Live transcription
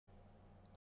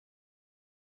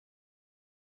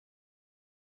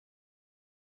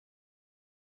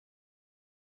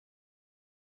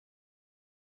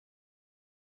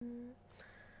Come,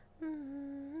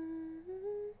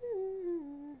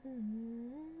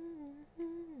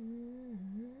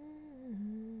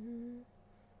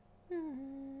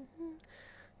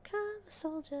 a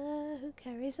soldier who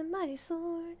carries a mighty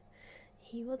sword.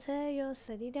 He will tear your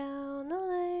city down.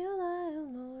 Olay, olay, O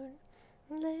Lord.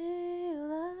 Olay,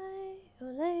 olay,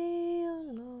 olay, O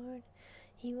Lord.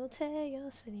 He will tear your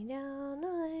city down.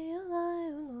 Olay,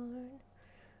 olay, O Lord.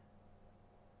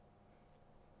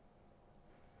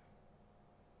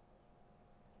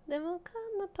 Then will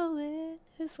come a poet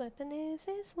whose weapon is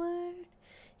his word.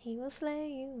 He will slay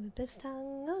you with his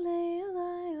tongue. Olay,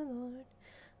 olay, O Lord.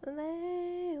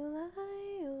 Olay,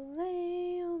 olay,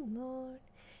 olay, O Lord.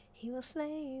 He will slay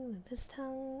you with his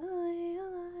tongue. Olay,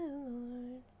 olay, O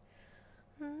Lord.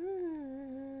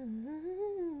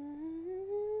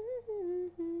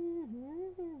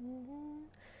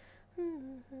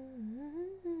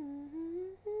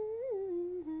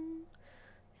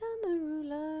 Come a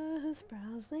ruler whose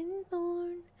brows laden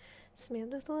thorn,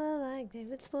 smeared with oil like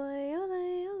David's boy.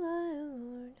 Olay, olay, O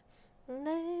Lord.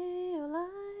 Olay,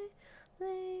 olay,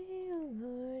 olay, O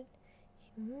Lord.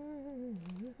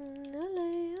 Olay,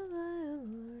 olay, O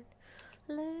Lord.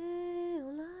 Olay,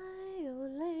 olay,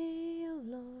 olay, O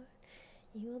Lord.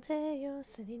 You will tear your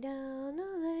city down.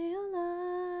 Olay,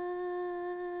 olay.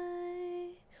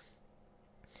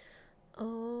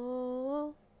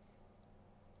 Oh.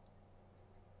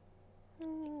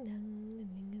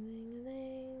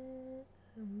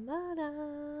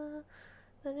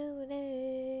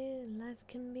 Life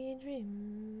can be a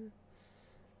dream.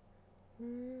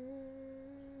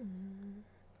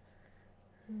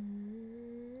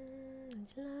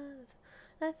 Love.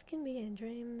 Life can be a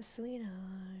dream, sweetheart.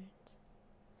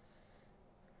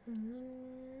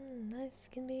 Life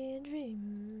can be a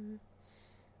dream.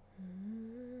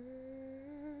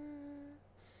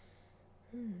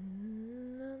 A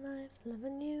life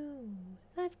loving you.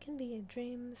 Life can be a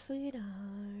dream, sweetheart.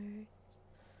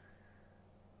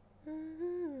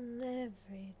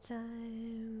 Every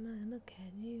time I look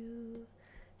at you,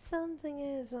 something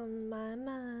is on my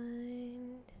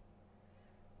mind.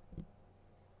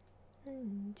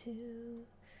 Too,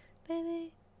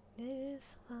 baby,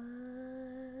 this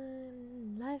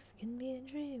one. Life can be a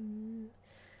dream.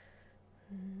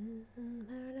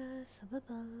 Paradise up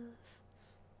above.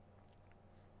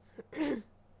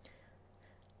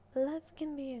 Life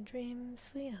can be a dream,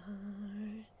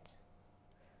 sweetheart.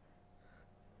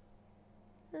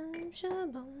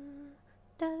 Shaboom,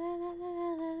 da da da da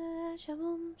da da,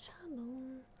 shaboom,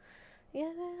 shaboom,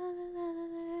 yeah da da da da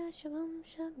da, shaboom,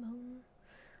 shaboom,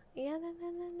 yeah da da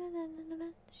da da da da,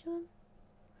 shaboom,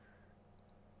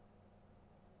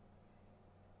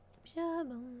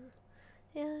 shaboom,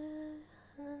 yeah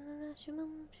da da da,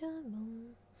 shaboom,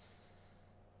 shaboom.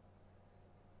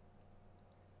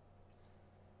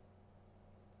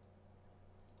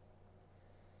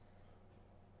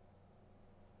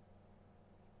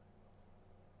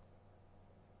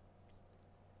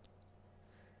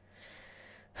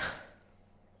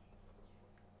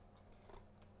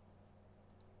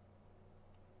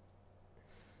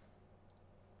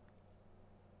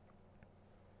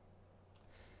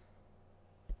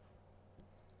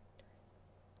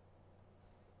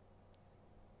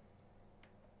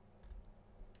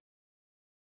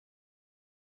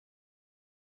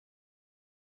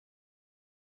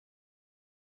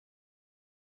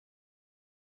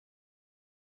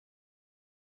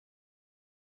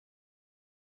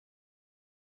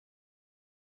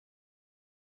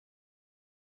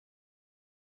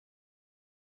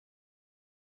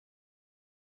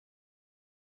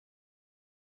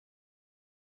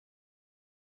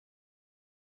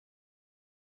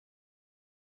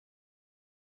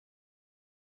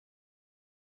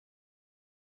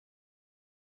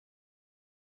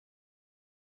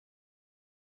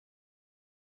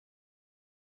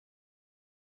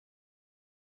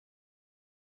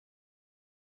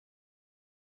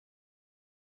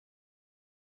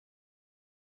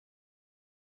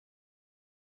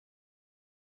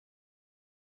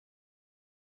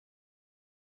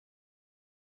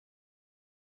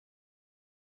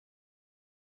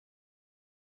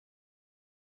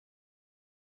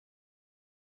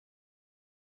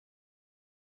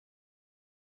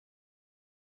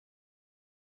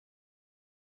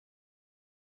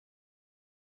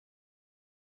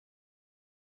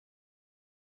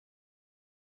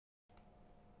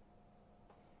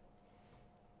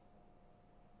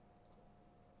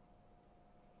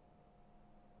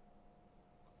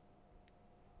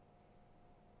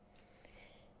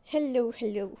 Hello,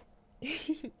 hello.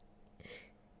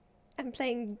 I'm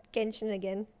playing Genshin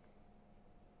again.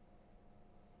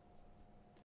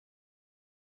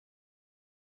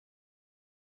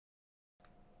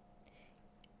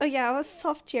 Oh yeah, I was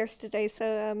soft yesterday,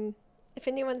 so if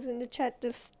anyone's in the chat,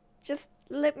 just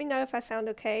let me know if I sound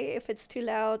okay, if it's too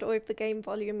loud, or if the game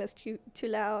volume is too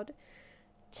loud.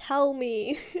 Tell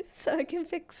me so I can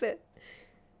fix it.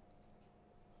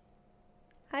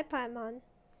 Hi, Paimon.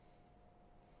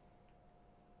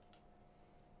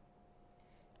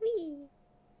 Wee.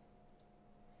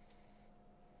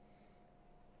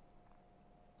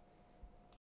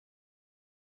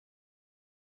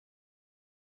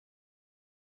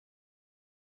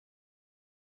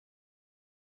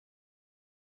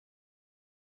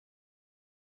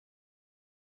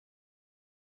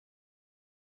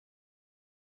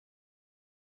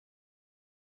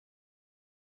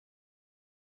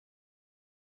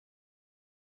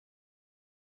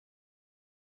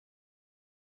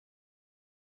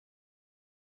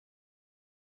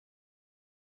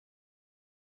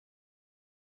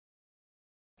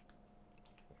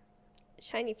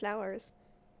 Shiny flowers.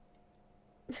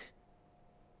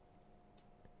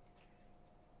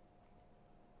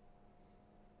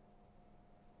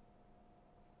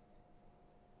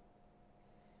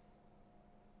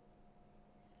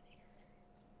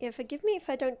 Yeah, forgive me if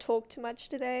I don't talk too much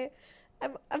today.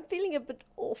 I'm feeling a bit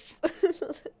off.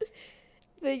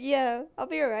 But yeah, I'll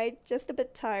be alright. Just a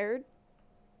bit tired.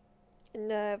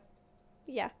 And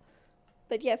yeah.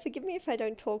 But yeah, forgive me if I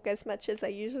don't talk as much as I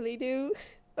usually do.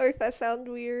 Or if I sound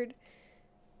weird.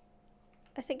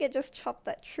 I think I just chopped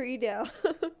that tree down.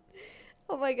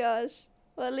 Oh my gosh.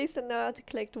 Well, at least I know how to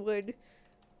collect wood.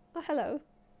 Oh, hello.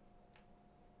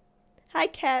 Hi,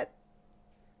 cat.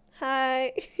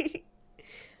 Hi.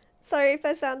 Sorry if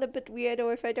I sound a bit weird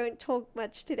or if I don't talk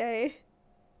much today.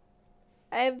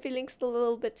 I am feeling still a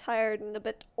little bit tired and a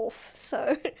bit off,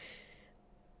 so.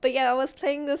 But yeah, I was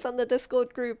playing this on the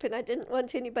Discord group and I didn't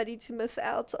want anybody to miss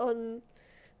out on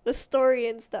the story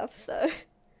and stuff, so.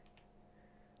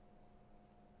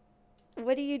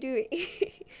 What are you doing?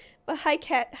 Well, hi,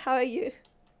 cat. How are you?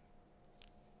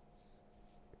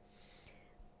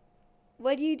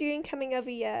 What are you doing coming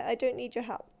over here? I don't need your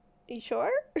help. You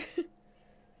sure?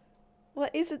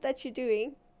 What is it that you're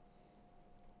doing?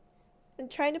 I'm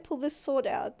trying to pull this sword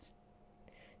out.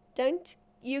 Don't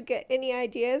you get any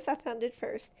ideas? I found it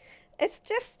first. It's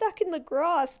just stuck in the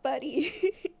grass, buddy.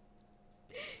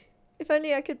 If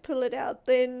only I could pull it out,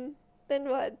 then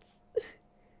what?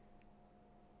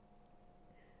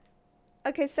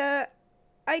 Okay, so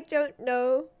I don't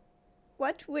know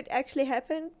what would actually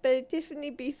happen, but it'd definitely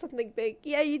be something big.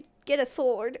 Yeah, you'd get a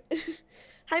sword.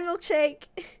 Hi, Milkshake.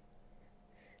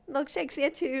 Milkshake's here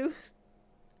too.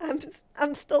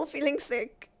 I'm still feeling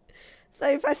sick. So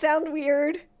if I sound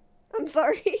weird, I'm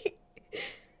sorry.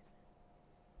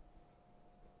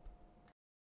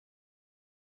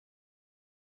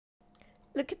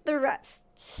 Look at the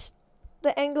rust.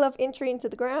 The angle of entry into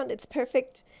the ground, it's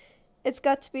perfect. It's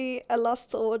got to be a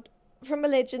lost sword from a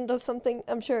legend or something,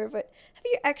 I'm sure of it. Have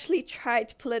you actually tried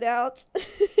to pull it out?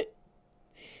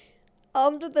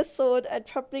 Armed with the sword, I'd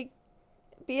probably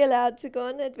be allowed to go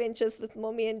on adventures with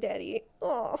mommy and daddy.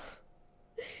 Oh.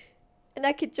 And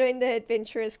I could join the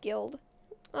Adventurers Guild.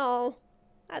 Oh,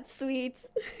 that's sweet.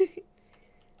 I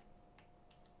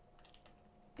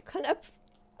can't up.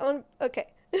 Okay.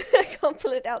 I can't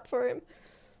pull it out for him.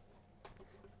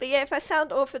 But yeah, if I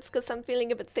sound off, it's because I'm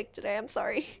feeling a bit sick today. I'm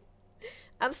sorry.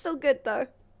 I'm still good though.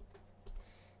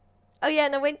 Oh yeah,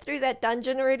 and I went through that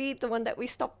dungeon already, the one that we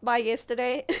stopped by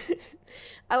yesterday.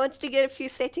 I wanted to get a few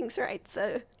settings right,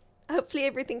 so hopefully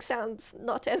everything sounds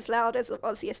not as loud as it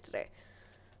was yesterday.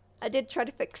 I did try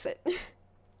to fix it.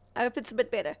 I hope it's a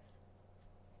bit better.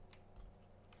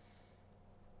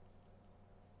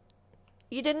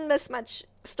 You didn't miss much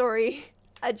story.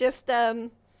 I just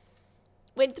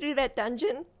went through that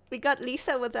dungeon. We got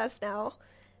Lisa with us now,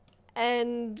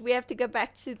 and we have to go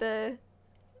back to the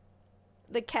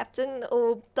captain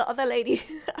or the other lady.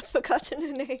 I've forgotten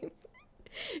her name.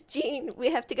 Jean.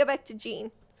 We have to go back to Jean.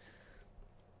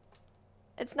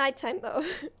 It's nighttime though.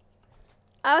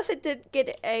 I also did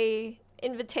get a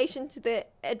invitation to the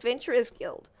Adventurers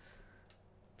Guild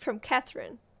from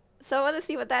Catherine, so I want to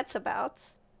see what that's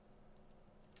about.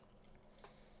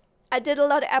 I did a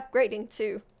lot of upgrading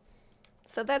too,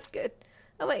 so that's good.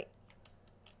 Oh wait,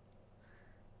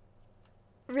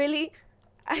 really?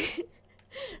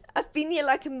 I've been here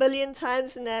like a million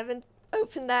times and I haven't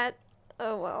opened that.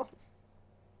 Oh well.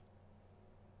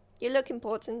 You look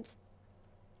important,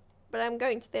 but I'm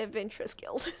going to the Adventurers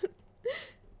Guild.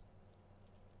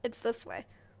 It's this way.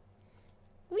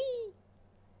 Whee!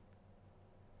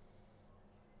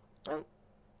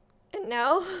 And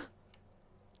now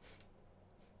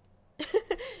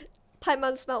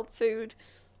Paimon smelled food.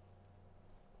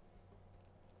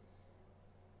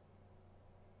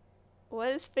 What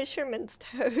is fisherman's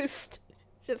toast?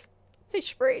 Just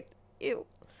fish bread. Ew.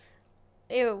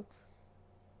 Ew.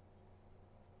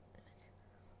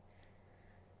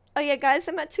 Oh yeah, guys,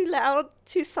 am I too loud?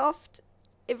 Too soft?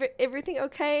 Everything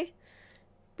okay?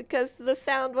 Because the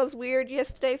sound was weird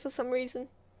yesterday for some reason.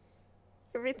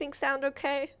 Everything sound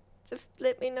okay? Just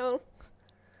let me know.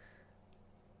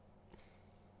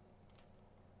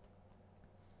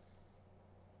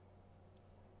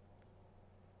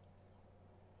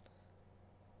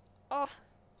 Oh,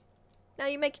 now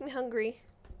you're making me hungry.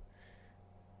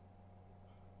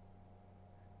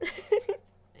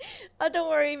 Oh, don't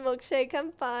worry, Milkshake,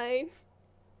 I'm fine.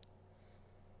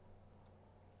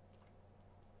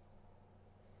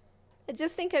 I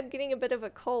just think I'm getting a bit of a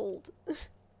cold.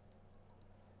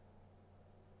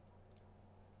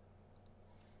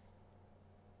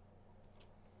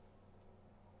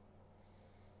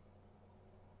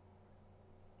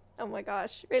 Oh my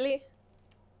gosh, really?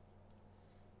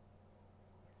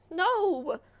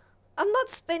 No! I'm not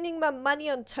spending my money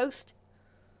on toast.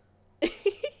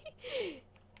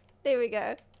 There we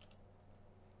go.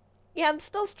 Yeah, I'm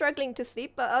still struggling to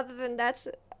sleep, but other than that,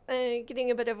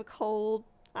 getting a bit of a cold.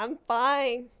 I'm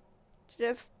fine.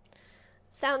 Just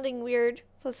sounding weird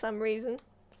for some reason.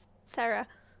 Sarah.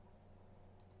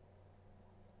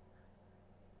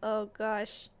 Oh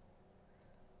gosh.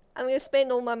 I'm gonna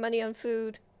spend all my money on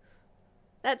food.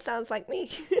 That sounds like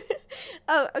me.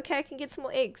 Oh, okay, I can get some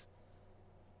more eggs.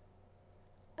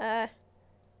 I'm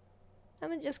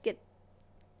gonna just get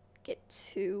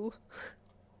two.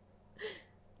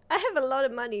 I have a lot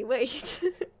of money, wait.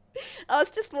 I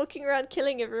was just walking around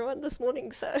killing everyone this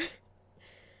morning, so.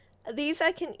 These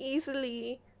I can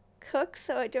easily cook,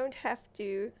 so I don't have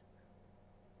to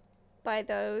buy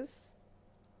those.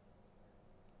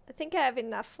 I think I have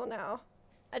enough for now.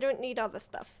 I don't need other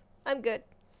stuff. I'm good.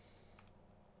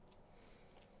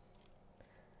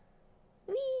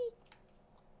 Whee!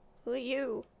 Who are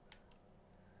you?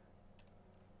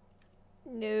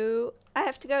 No, I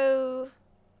have to go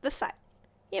this side.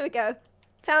 Here we go.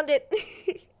 Found it.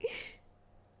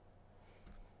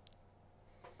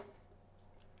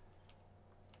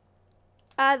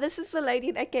 This is the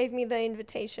lady that gave me the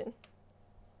invitation.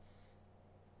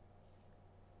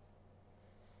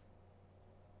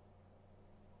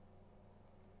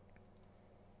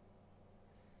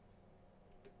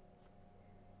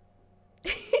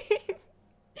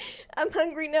 I'm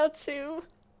hungry now too.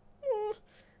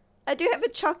 I do have a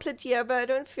chocolate here, but I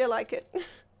don't feel like it.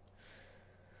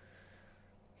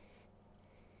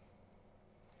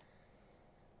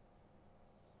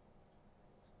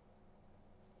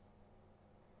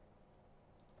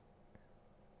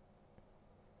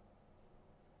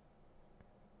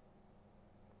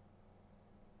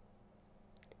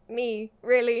 Me,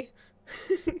 really?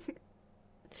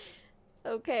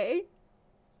 Okay.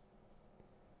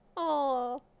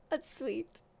 Oh, that's sweet.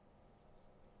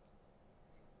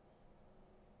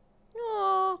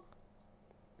 Oh,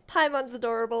 Paimon's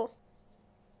adorable.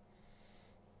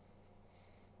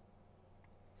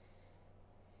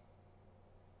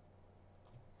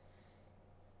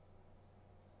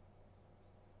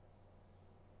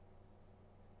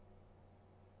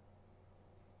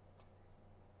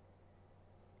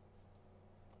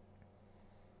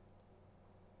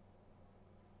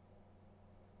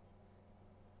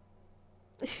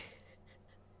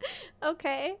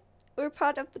 Okay, we're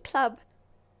part of the club.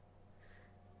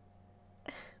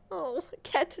 Oh,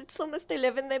 Cat, it's almost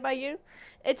 11 there by you.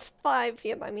 It's 5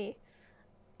 here by me.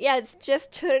 Yeah, it's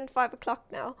just turned 5 o'clock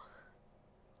now.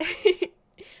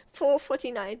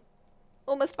 4:49.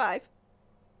 Almost 5.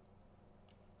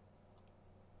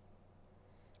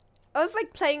 I was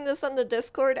like playing this on the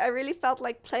Discord. I really felt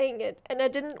like playing it, and I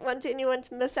didn't want anyone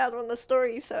to miss out on the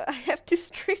story, so I have to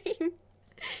stream.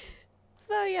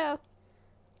 So yeah,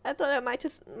 I thought I might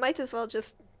as well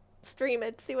just stream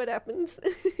it, see what happens.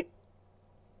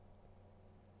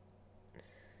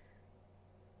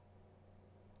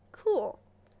 Cool.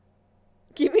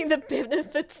 Give me the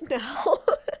benefits now.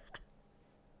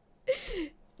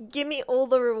 Give me all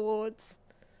the rewards.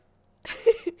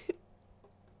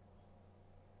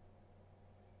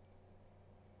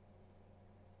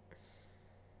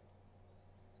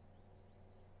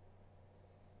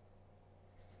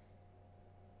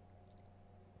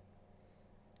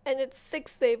 And it's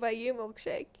 6 day by you,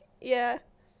 Milkshake. Yeah.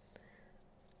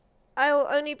 I'll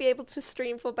only be able to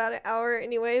stream for about an hour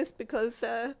anyways because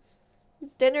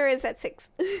dinner is at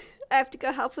 6. I have to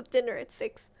go help with dinner at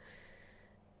 6.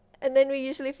 And then we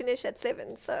usually finish at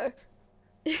 7, so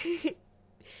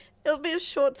it'll be a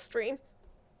short stream.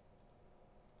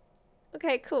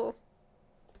 Okay, cool.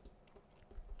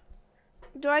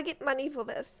 Do I get money for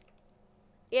this?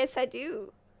 Yes, I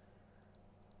do.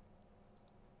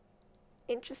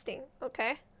 Interesting.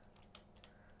 Okay.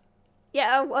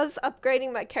 Yeah, I was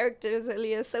upgrading my characters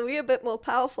earlier, so we're a bit more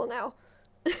powerful now.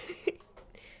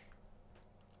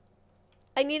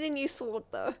 I need a new sword,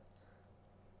 though.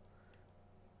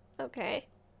 Okay.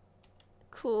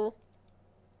 Cool.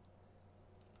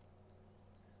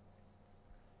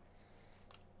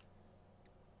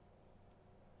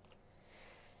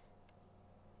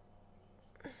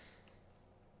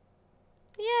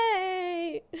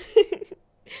 Yay!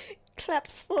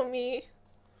 Claps for me.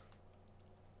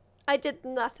 I did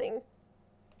nothing.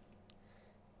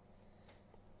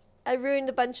 I ruined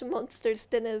a bunch of monsters'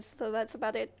 dinners, so that's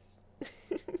about it.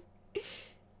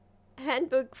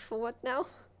 Handbook for what now?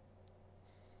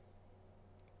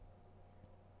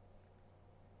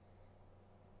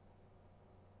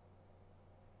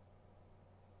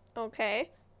 Okay.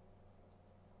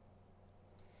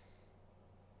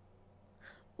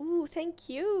 Ooh, thank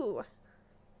you.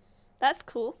 That's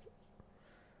cool.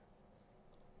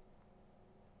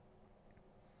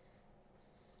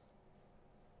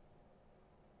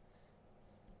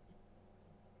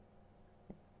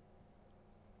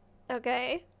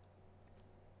 Okay.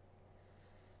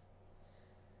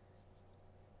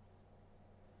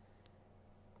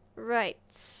 Right.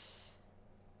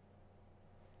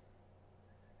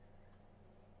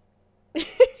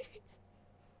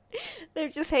 They're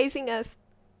just hazing us.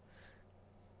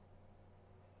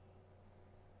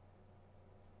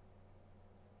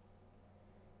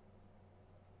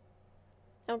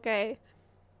 Okay.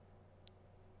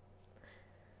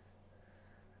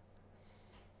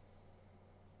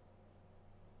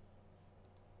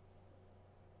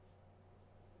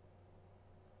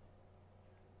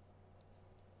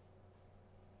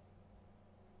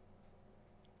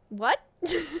 What?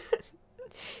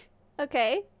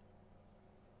 Okay.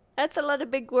 That's a lot of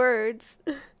big words.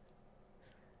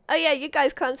 Oh yeah, you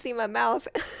guys can't see my mouse.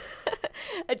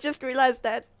 I just realized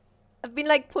that. I've been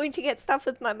like pointing at stuff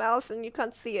with my mouse and you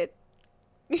can't see it.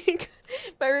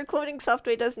 My recording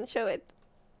software doesn't show it.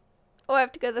 Oh, I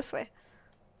have to go this way.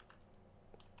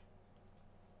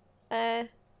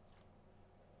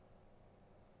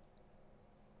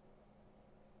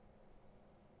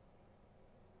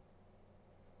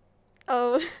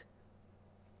 Oh.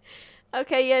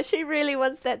 Okay, yeah, she really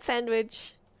wants that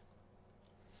sandwich.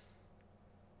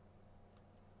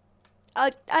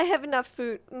 I have enough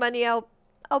food money. I'll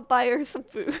buy her some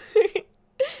food.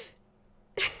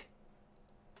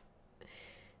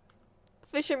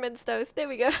 Fisherman's toast. There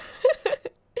we go.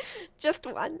 Just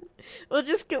one. We'll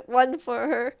just get one for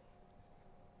her.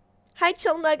 Hi,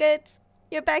 Chill Nuggets.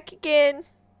 You're back again.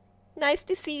 Nice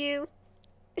to see you.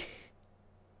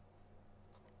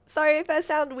 Sorry if I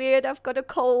sound weird. I've got a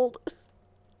cold.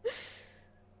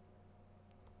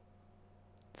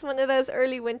 It's one of those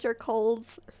early winter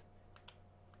colds.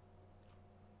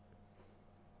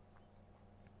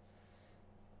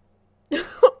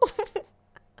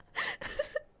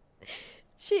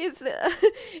 She is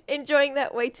enjoying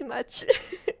that way too much.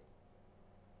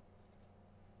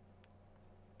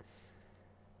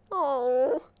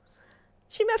 Oh,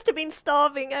 she must have been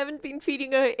starving. I haven't been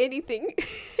feeding her anything.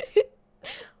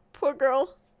 Poor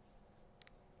girl.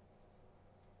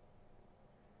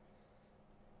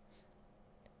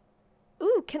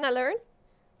 Ooh, can I learn?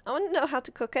 I want to know how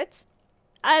to cook it.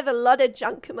 I have a lot of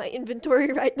junk in my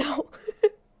inventory right now.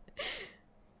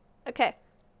 Okay.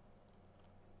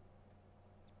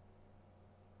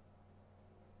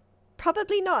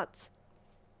 Probably not.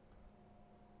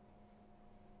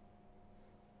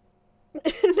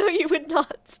 No, you would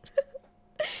not.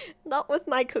 Not with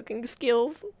my cooking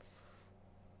skills.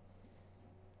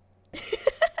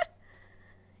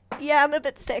 Yeah, I'm a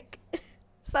bit sick.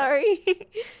 Sorry.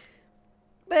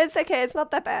 But it's okay, it's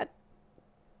not that bad.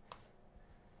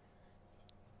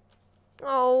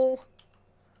 Oh.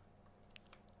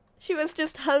 She was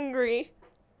just hungry.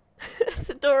 That's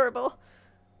adorable.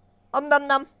 Nom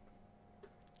nom.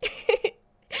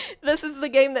 This is the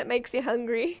game that makes you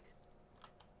hungry.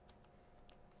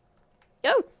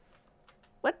 Oh.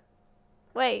 What?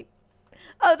 Wait.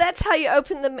 Oh, that's how you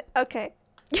open the... Okay.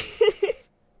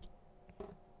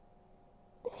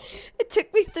 It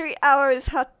took me 3 hours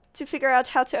to figure out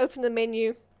how to open the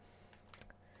menu.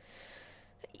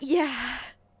 Yeah.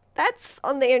 That's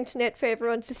on the internet for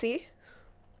everyone to see.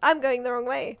 I'm going the wrong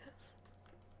way.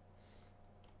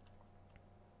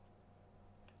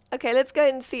 Okay, let's go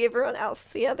and see everyone else.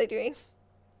 See how they're doing.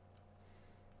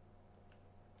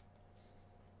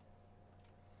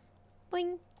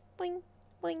 Boing, boing,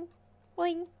 boing,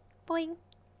 boing, boing.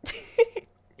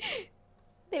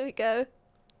 There we go.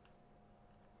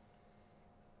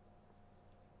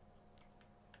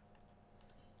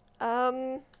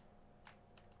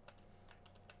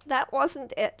 That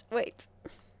wasn't it. Wait.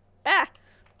 Ah!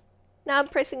 Now I'm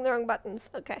pressing the wrong buttons.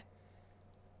 Okay.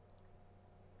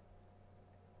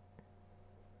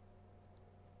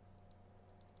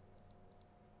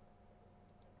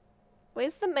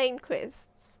 Where's the main quests?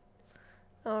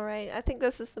 Alright, I think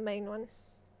this is the main one.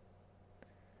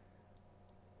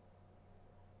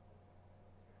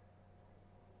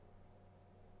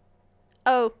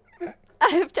 Oh, I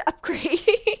have to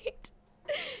upgrade.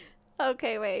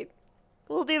 Okay, wait.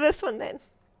 We'll do this one then.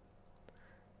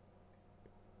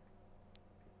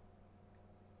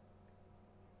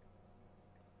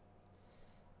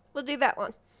 We'll do that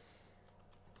one.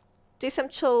 Do some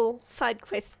chill side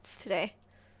quests today.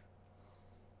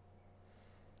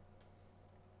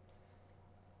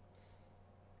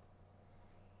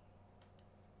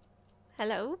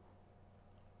 Hello?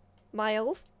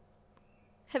 Miles?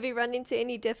 Have you run into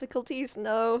any difficulties?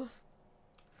 No.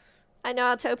 I know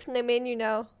how to open the menu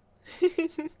now.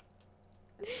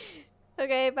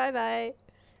 Okay, bye-bye.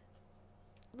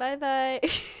 Bye-bye.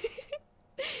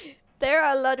 There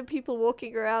are a lot of people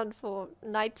walking around for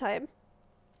nighttime.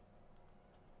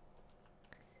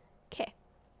 Okay.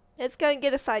 Let's go and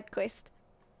get a side quest.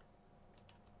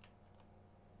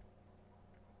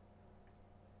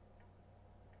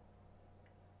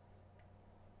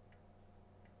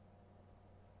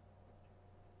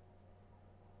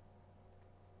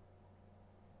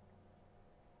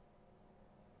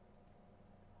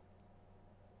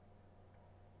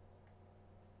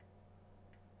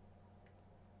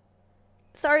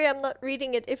 Sorry, I'm not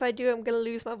reading it. If I do, I'm gonna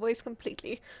lose my voice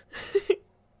completely.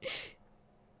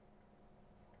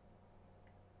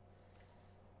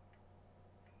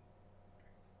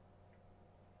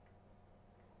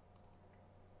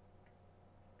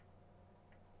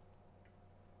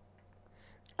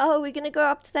 Oh, we're gonna go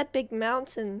up to that big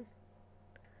mountain.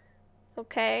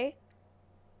 Okay.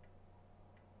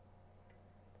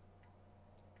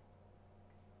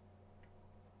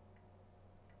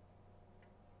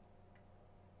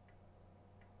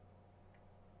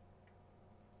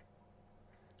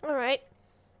 Alright.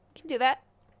 Can do that.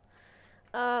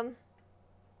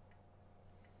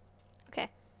 Okay.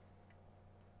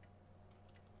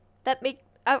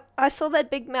 I saw that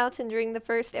big mountain during the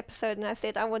first episode and I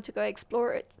said I want to go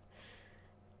explore it.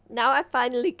 Now I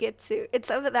finally get to. It's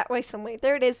over that way somewhere.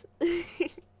 There it is.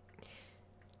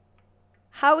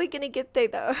 How are we gonna get there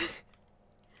though?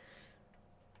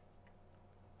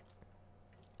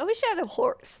 I wish I had a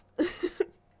horse.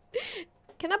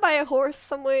 Can I buy a horse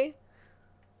somewhere?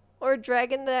 Or a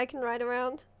dragon that I can ride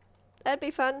around? That'd be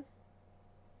fun.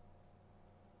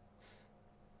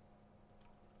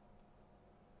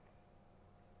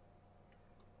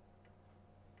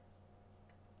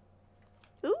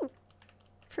 Ooh!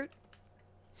 Fruit.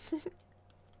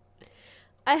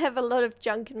 I have a lot of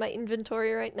junk in my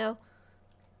inventory right now.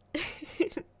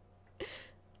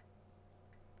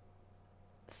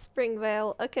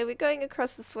 Springvale. Okay, we're going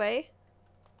across this way.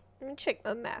 Let me check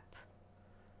my map.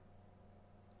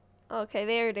 Okay,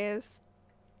 there it is.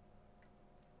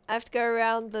 I have to go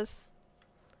around this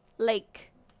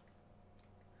lake.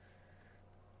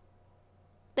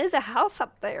 There's a house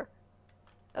up there.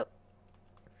 Oh.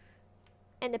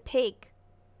 And a pig.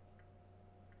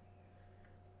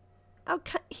 Oh,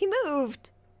 he moved.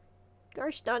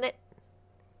 Gosh darn it.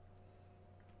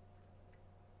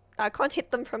 I can't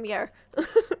hit them from here.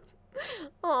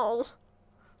 Oh.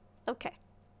 Okay.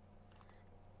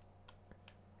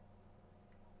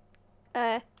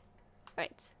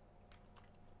 Right.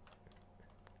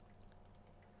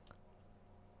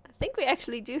 I think we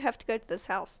actually do have to go to this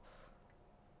house.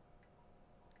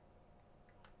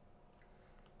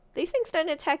 These things don't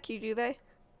attack you, do they?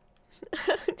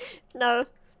 No.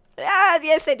 Ah,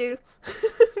 yes they do.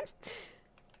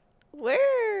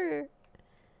 Where?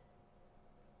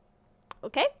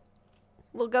 Okay.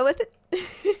 We'll go with it.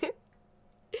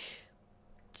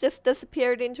 Just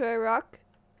disappeared into a rock.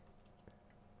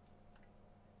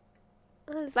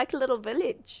 Oh, it's like a little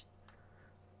village.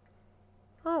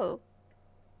 Oh.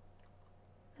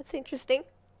 That's interesting.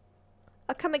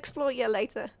 I'll come explore you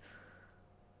later.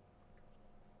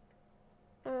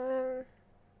 I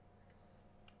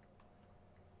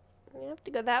have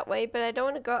to go that way, but I don't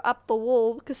want to go up the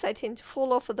wall because I tend to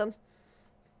fall off of them.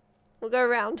 We'll go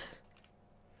around.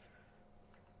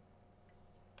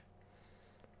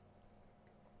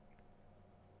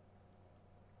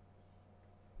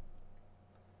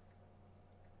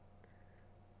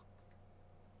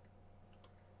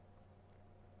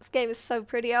 This game is so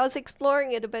pretty. I was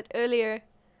exploring it a bit earlier.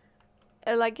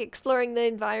 Like exploring the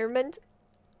environment.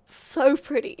 So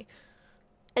pretty.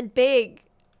 And big.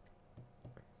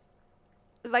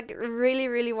 It's like a really,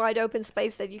 really wide open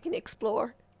space that you can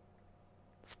explore.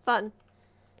 It's fun.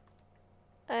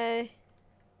 Am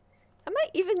I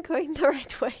even going the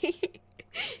right way?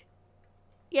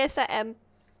 Yes, I am.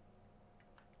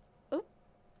 Oh.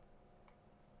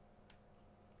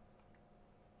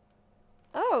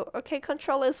 Oh, okay,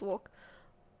 controllers walk.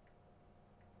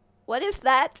 What is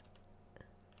that?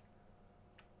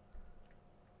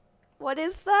 What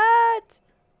is that?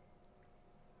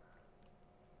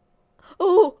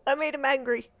 Oh, I made him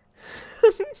angry.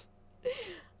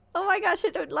 Oh my gosh, I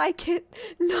don't like it.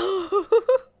 No.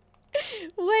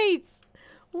 Wait.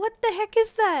 What the heck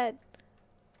is that?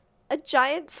 A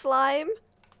giant slime?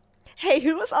 Hey,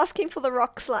 who was asking for the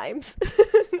rock slimes?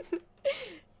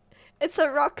 It's a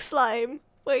rock slime.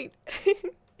 Wait.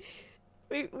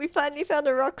 we finally found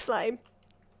a rock slime.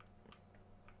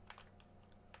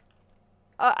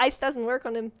 Oh, ice doesn't work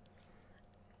on him.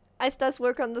 Ice does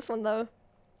work on this one though.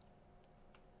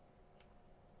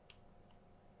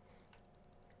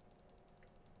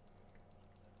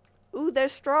 Ooh, they're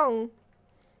strong.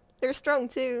 They're strong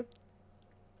too.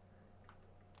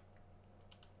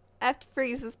 I have to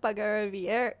freeze this bugger over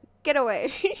here. Get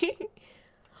away.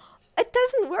 It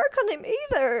doesn't work on him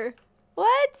either.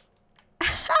 What?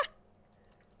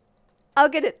 I'll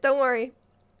get it, don't worry.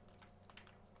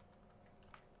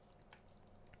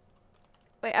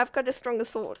 Wait, I've got a stronger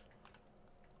sword.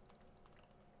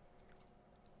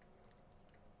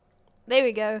 There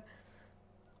we go.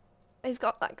 He's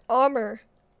got like armor.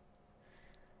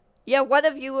 Yeah, one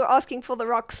of you were asking for the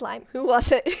rock slime. Who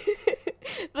was it?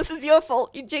 This is your fault.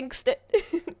 You jinxed it.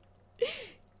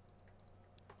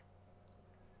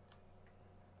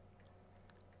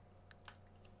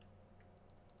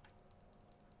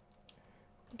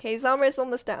 Okay, his armor is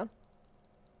almost down.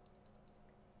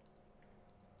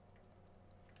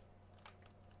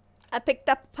 I picked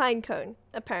up a pine cone,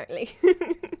 apparently.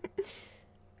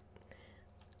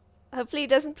 Hopefully he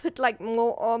doesn't put like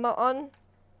more armor on.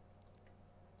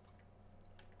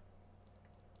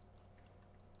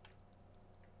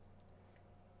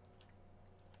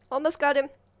 Almost got him.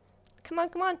 Come on,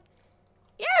 come on.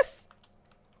 Yes!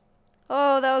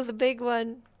 Oh, that was a big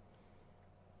one.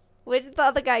 Where did the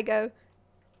other guy go?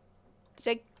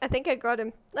 I think I got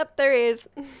him. Oh, there he is.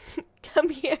 Come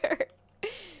here.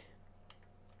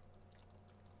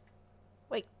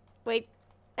 Wait.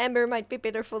 Amber might be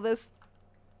better for this.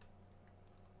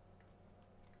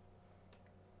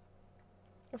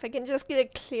 If I can just get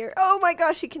it clear. Oh my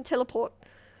gosh, he can teleport.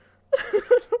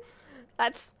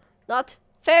 That's not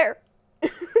fair.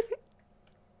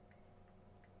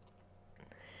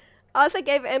 I also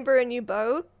gave Amber a new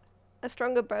bow. A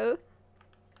stronger bow.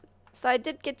 So I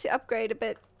did get to upgrade a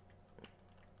bit.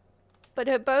 But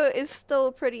her bow is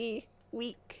still pretty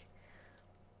weak.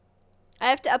 I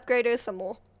have to upgrade her some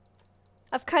more.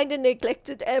 I've kind of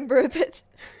neglected Amber a bit.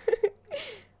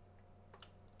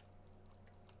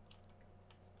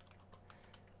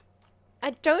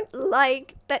 I don't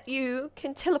like that you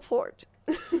can teleport.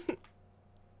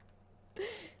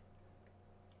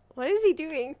 What is he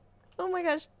doing? Oh my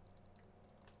gosh.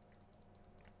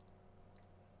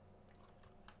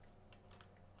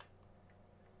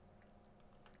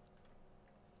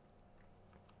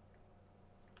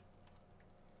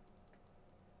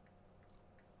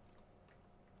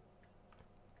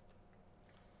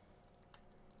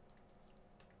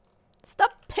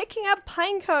 Stop picking up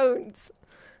pine cones!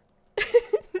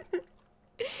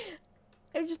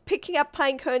 I'm just picking up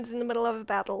pine cones in the middle of a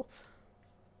battle.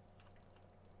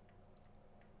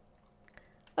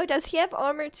 Oh, does he have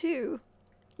armor too?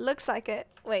 Looks like it.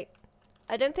 Wait.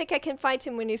 I don't think I can fight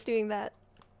him when he's doing that.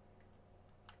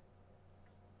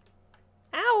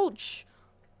 Ouch!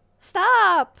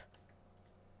 Stop!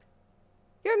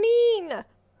 You're mean!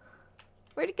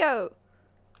 Where'd he go?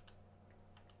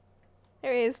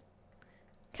 There he is.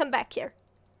 Come back here.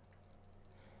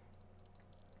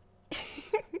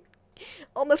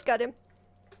 Almost got him.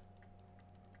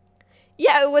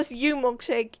 Yeah, it was you,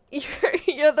 Milkshake.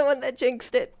 You're the one that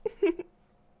jinxed it.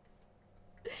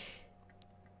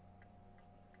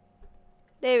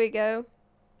 There we go.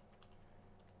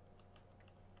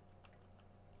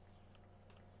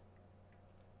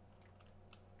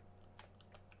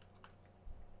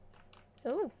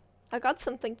 Oh, I got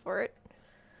something for it.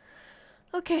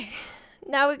 Okay,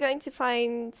 now we're going to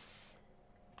find...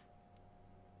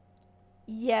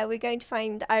 Yeah, we're going to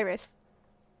find Iris.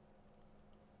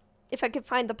 If I could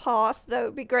find the path, that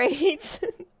would be great.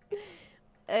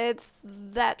 It's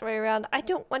that way around. I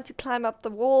don't want to climb up the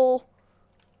wall.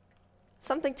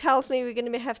 Something tells me we're going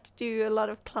to have to do a lot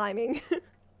of climbing.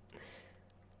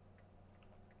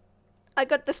 I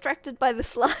got distracted by the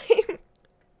slime.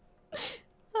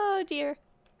 Oh dear.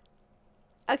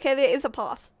 Okay, there is a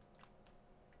path.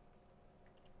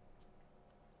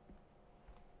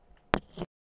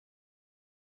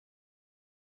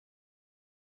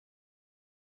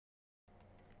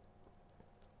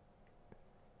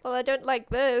 Well, I don't like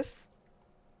this.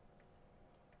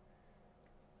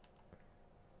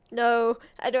 No,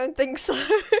 I don't think so.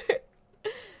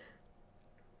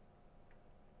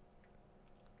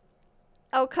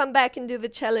 I'll come back and do the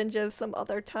challenges some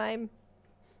other time.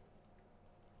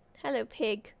 Hello,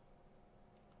 pig.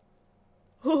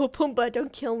 Oh, Pumbaa,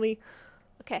 don't kill me.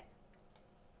 Okay.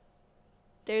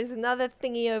 There's another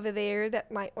thingy over there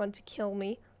that might want to kill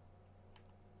me.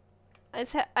 I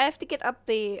have to get up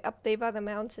there by the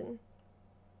mountain.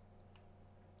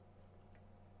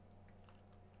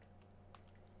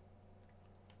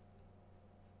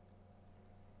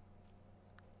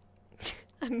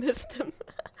 I missed him.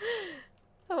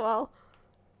 Oh well.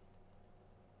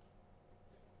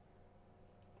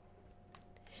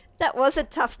 That was a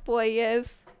tough boy,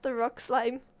 yes. The rock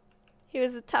slime. He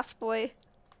was a tough boy.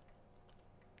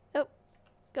 Oh,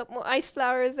 got more ice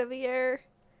flowers over here.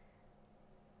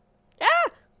 Ah!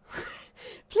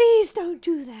 Please don't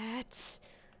do that.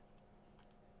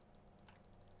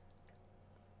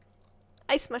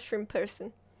 Ice mushroom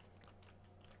person.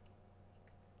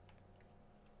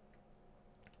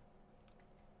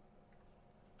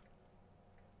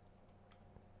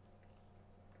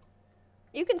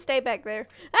 You can stay back there.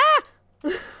 Ah!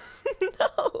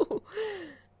 No!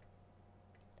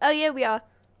 Oh yeah, we are.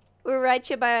 We're right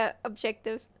here by our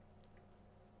objective.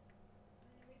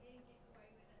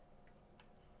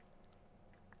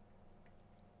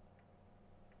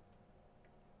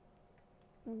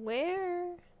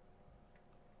 Where?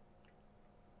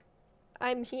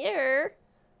 I'm here.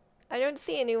 I don't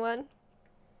see anyone.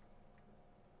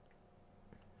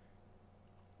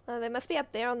 Oh, they must be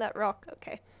up there on that rock.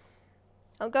 Okay.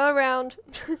 I'll go around.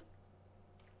 I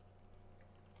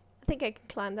think I can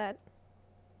climb that.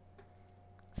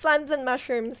 Slimes and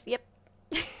mushrooms. Yep.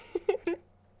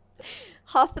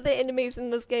 Half of the enemies in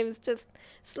this game is just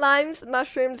slimes,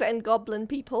 mushrooms, and goblin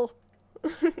people.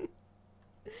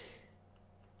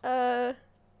 Alright,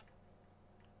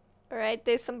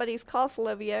 there's somebody's castle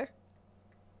over here.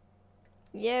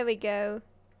 Here we go.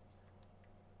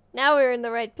 Now we're in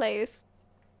the right place.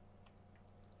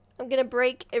 I'm gonna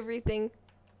break everything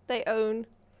they own.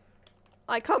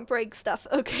 I can't break stuff,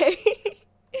 okay?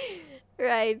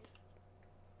 Right.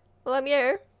 Well, I'm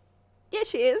here. Yeah,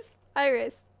 she is.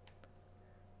 Iris.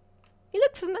 You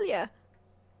look familiar.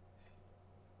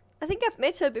 I think I've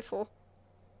met her before.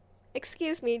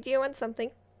 Excuse me, do you want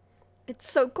something?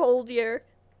 It's so cold here.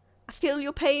 I feel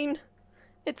your pain.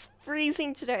 It's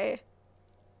freezing today.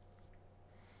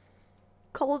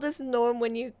 Cold is the norm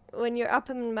when you're up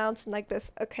in a mountain like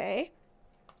this. Okay.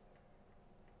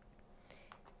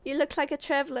 You look like a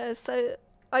traveler, so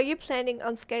are you planning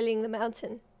on scaling the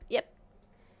mountain? Yep.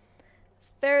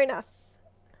 Fair enough.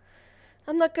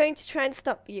 I'm not going to try and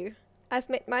stop you. I've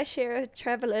met my share of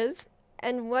travelers,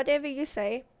 and whatever you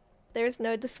say, there's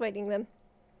no dissuading them.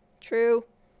 True.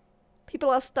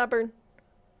 People are stubborn.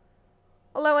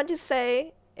 All I want to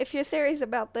say, if you're serious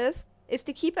about this, is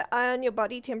to keep an eye on your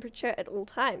body temperature at all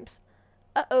times.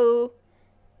 Uh-oh.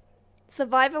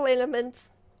 Survival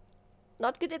elements.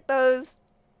 Not good at those.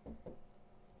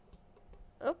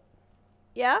 Oh.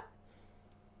 Yeah?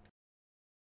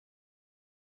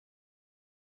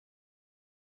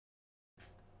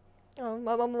 Oh,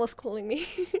 my mom was calling me.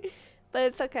 But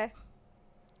it's okay.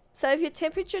 So if your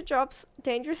temperature drops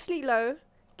dangerously low,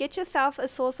 get yourself a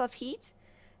source of heat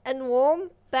and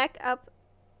warm back up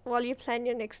while you plan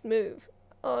your next move.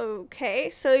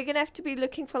 Okay, so you're gonna have to be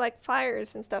looking for like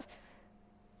fires and stuff.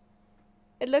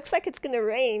 It looks like it's gonna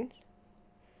rain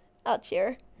out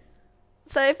here.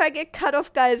 So if I get cut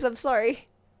off, guys, I'm sorry.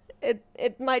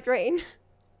 It might rain.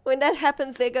 When that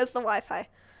happens, there goes the Wi-Fi.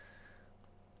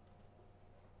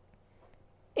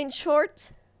 In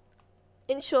short,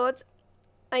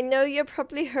 I know you've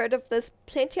probably heard of this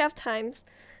plenty of times,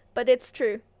 but it's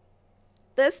true.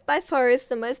 This by far is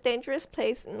the most dangerous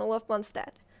place in all of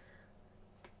Mondstadt.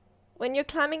 When you're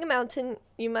climbing a mountain,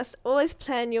 you must always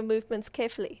plan your movements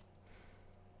carefully.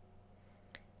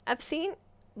 I've seen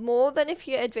more than a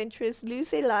few adventurers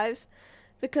lose their lives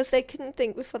because they couldn't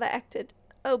think before they acted.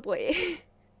 Oh boy.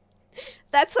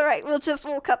 That's alright, we'll just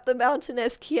walk up the mountain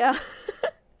as Kia.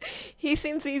 He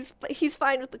seems he's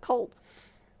fine with the cold.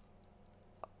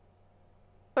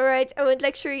 Alright, I won't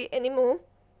lecture you anymore.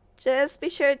 Just be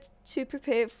sure to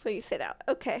prepare before you set out.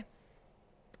 Okay.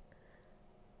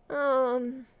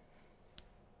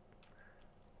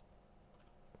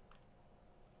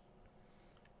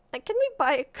 Like, can we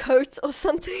buy a coat or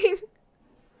something?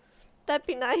 That'd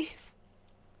be nice.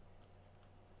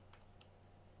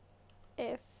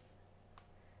 F.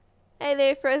 Hey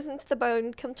there, frozen to the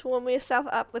bone. Come to warm yourself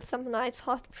up with some nice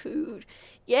hot food.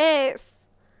 Yes!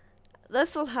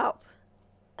 This will help.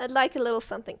 I'd like a little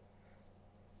something.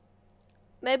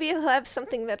 Maybe you'll have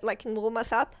something that like can warm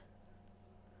us up.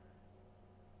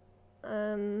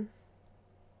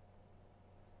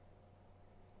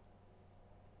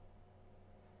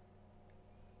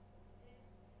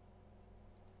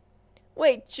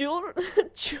 Wait,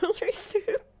 jewelry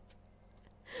soup?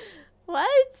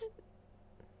 What?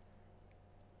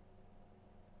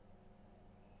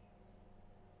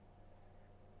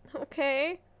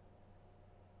 Okay.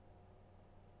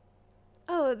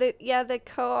 Oh, the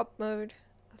co-op mode.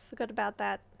 I forgot about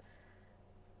that.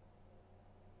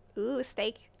 Ooh,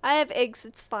 steak. I have eggs,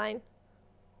 it's fine.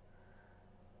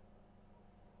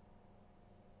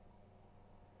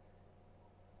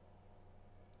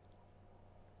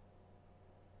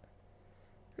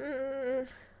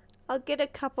 I'll get a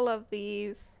couple of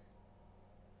these.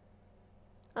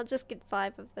 I'll just get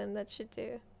 5 of them, that should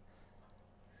do.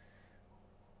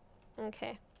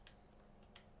 Okay.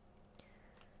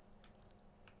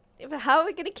 But how are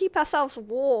we gonna keep ourselves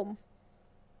warm?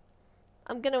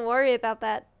 I'm gonna worry about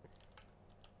that.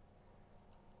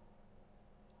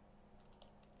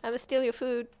 I'm gonna steal your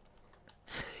food.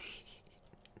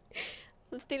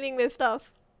 I'm stealing their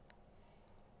stuff.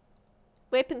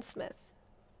 Weaponsmith.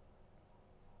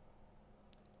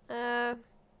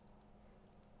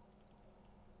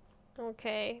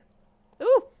 Okay.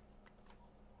 Ooh!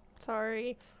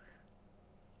 Sorry.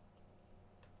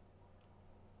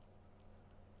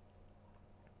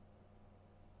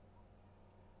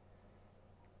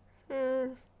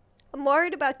 I'm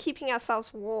worried about keeping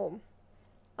ourselves warm.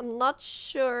 I'm not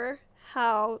sure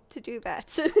how to do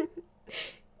that.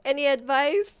 Any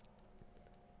advice?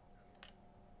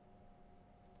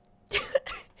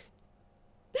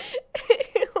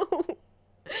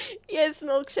 Yes,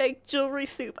 milkshake, jewelry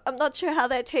soup. I'm not sure how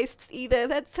that tastes either.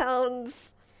 That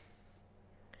sounds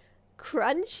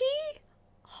crunchy?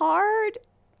 Hard?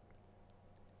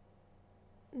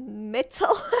 Metal?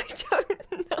 I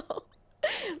don't know.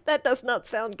 That does not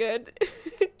sound good.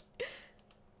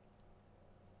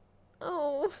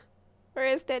 Oh, where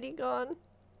is Daddy gone?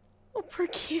 Oh, poor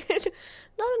kid.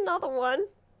 Not another one.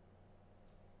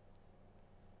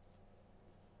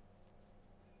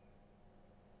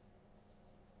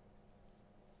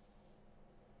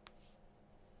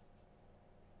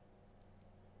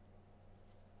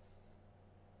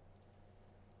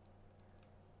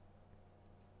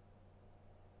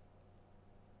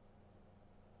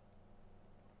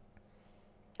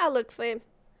 I'll look for him.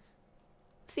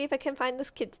 See if I can find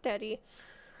this kid's daddy.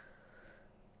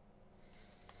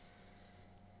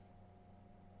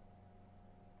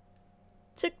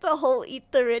 Took the whole eat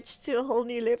the rich to a whole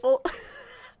new level.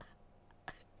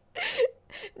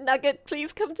 Nugget,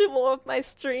 please come to more of my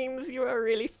streams. You are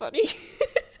really funny.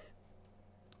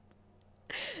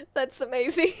 That's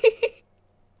amazing.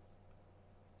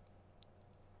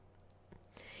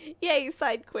 Yay,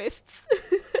 side quests.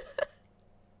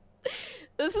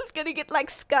 This is gonna get like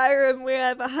Skyrim where I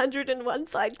have 101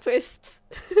 side quests.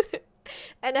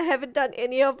 And I haven't done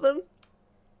any of them.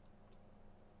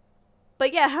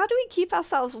 But yeah, how do we keep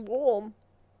ourselves warm?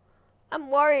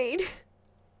 I'm worried.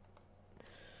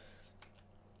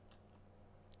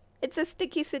 It's a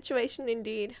sticky situation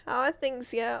indeed. How are things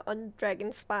here on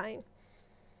Dragonspine?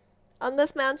 On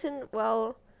this mountain,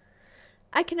 well,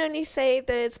 I can only say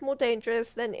that it's more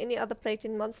dangerous than any other place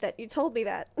in Mondstadt. You told me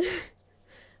that.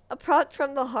 Apart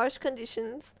from the harsh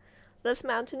conditions, this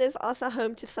mountain is also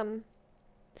home to some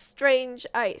strange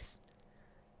ice.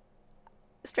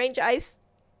 Strange ice?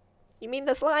 You mean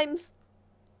the slimes?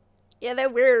 Yeah, they're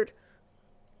weird.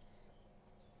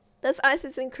 This ice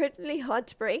is incredibly hard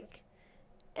to break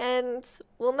and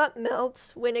will not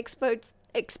melt when exposed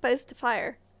to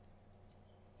fire.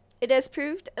 It has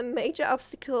proved a major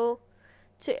obstacle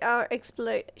to our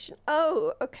exploration.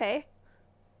 Oh, okay.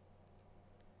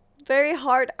 Very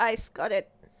hard ice, got it.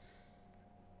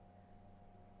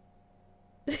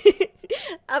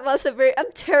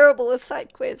 I'm terrible with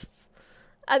side quests.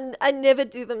 I never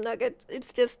do them, Nugget.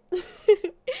 It's just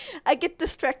I get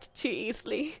distracted too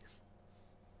easily.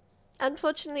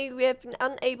 Unfortunately, we have been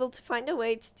unable to find a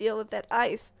way to deal with that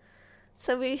ice,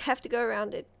 so we have to go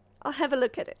around it. I'll have a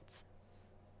look at it.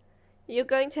 You're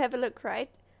going to have a look, right?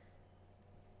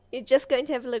 You're just going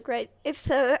to have a look, right? If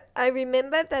so, I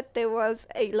remember that there was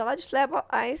a large slab of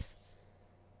ice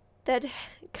that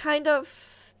kind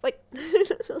of, like,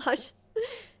 large,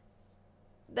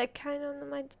 that kind of,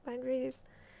 my mind readers,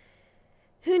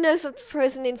 Who knows what's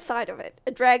frozen inside of it?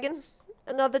 A dragon?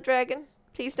 Another dragon?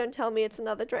 Please don't tell me it's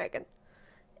another dragon.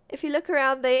 If you look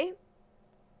around there,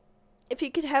 if you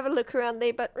could have a look around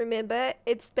there, but remember,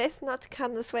 it's best not to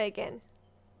come this way again.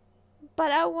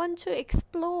 But I want to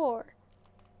explore.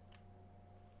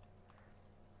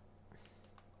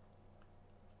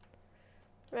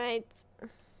 Right.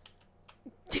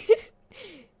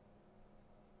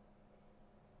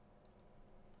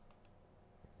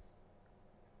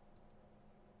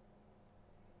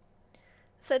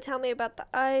 So tell me about the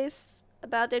ice,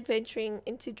 about adventuring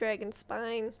into Dragon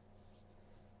Spine.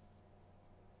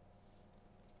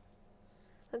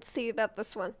 Let's see about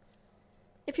this one.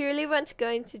 If you really want to go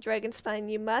into Dragon Spine,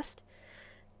 you must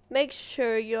make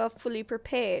sure you are fully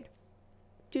prepared.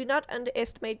 Do not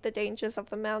underestimate the dangers of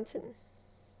the mountain.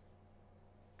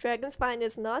 Dragon Spine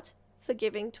is not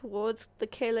forgiving towards the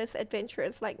careless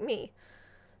adventurers like me.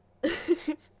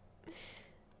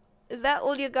 Is that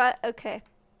all you got? Okay.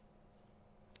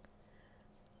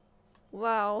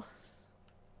 Wow.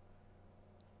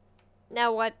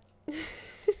 Now what?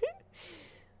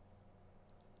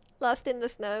 Lost in the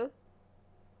snow?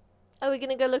 Are we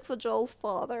gonna go look for Joel's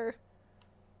father?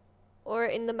 Or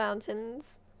in the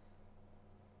mountains?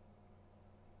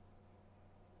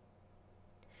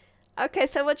 Okay,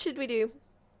 so what should we do?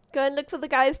 Go and look for the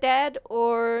guy's dad,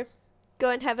 or go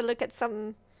and have a look at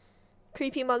some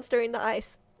creepy monster in the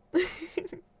ice?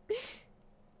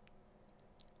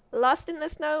 Lost in the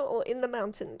snow or in the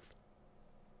mountains?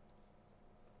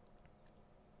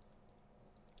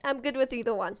 I'm good with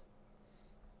either one.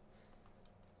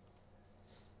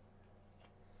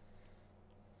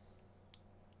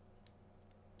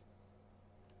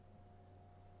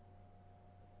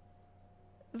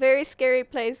 Very scary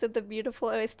place with the beautiful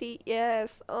OST.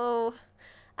 Yes. Oh,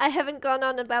 I haven't gone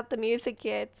on about the music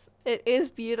yet. It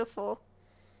is beautiful.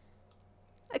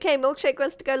 Okay, Milkshake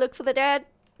wants to go look for the dad.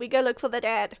 We go look for the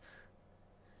dad.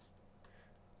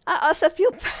 I also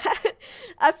feel bad.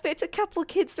 I've met a couple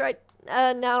kids right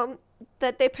now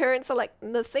that their parents are like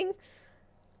missing.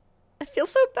 I feel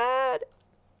so bad.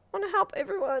 I want to help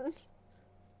everyone.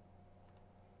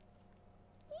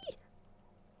 Eee.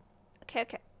 Okay.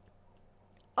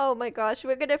 Oh my gosh,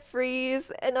 we're gonna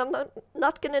freeze and I'm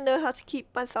not gonna know how to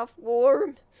keep myself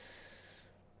warm.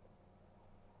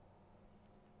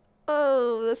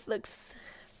 Oh, this looks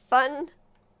fun.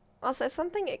 Also,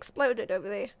 something exploded over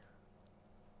there.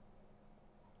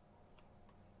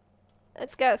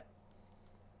 Let's go.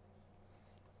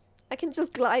 I can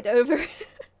just glide over.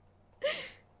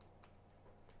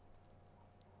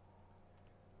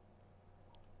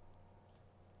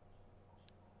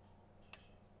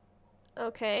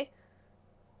 Okay.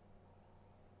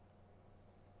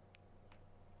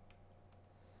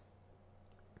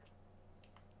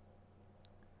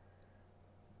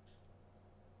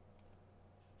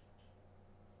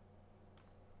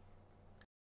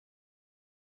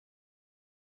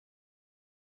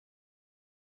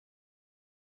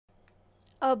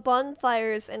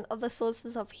 Bonfires and other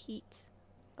sources of heat.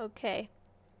 Okay.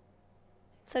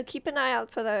 So keep an eye out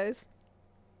for those.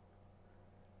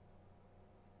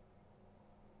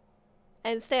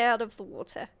 And stay out of the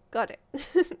water. Got it.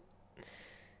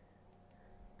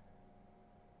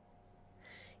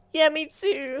 Yeah, me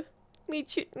too. Me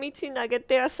too, Nugget.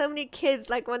 There are so many kids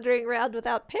like wandering around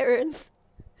without parents.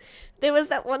 There was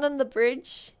that one on the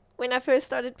bridge when I first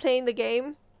started playing the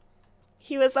game.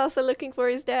 He was also looking for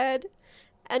his dad.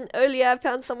 And earlier I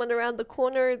found someone around the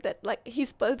corner that like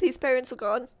both his parents were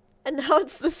gone. And now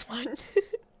it's this one.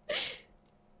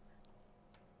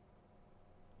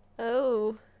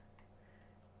 Oh.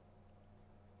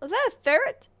 Was that a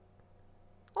ferret?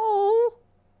 Oh.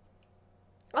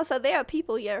 Also, there are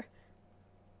people here.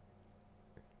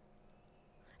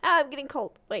 Ah, I'm getting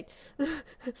cold. Wait.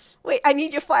 Wait, I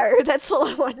need your fire. That's all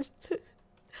I want.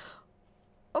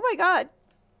 Oh my god.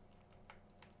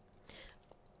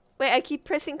 Wait, I keep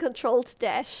pressing control to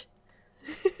dash.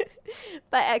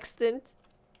 By accident.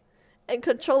 And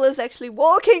control is actually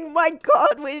walking. My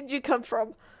god, where did you come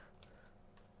from?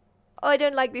 Oh, I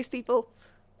don't like these people.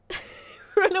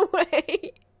 Run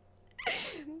away.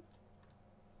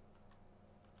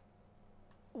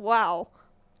 Wow.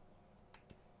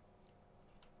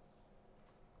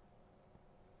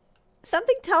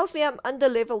 Something tells me I'm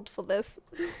underleveled for this.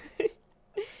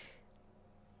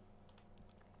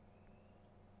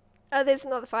 Oh, there's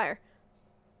another fire.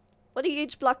 What a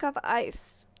huge block of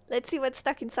ice. Let's see what's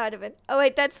stuck inside of it. Oh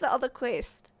wait, that's the other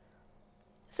quest.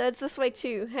 So it's this way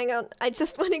too. Hang on, I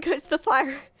just want to go to the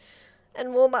fire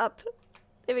and warm up.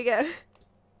 There we go.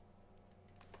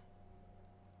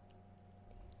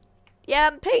 Yeah,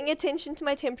 I'm paying attention to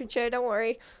my temperature, don't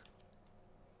worry.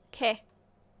 Okay.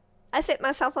 I set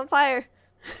myself on fire.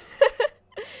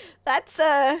 That's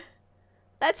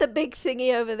a big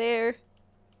thingy over there.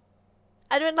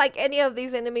 I don't like any of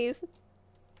these enemies.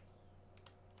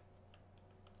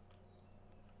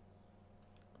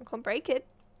 I can't break it.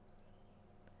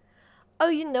 Oh,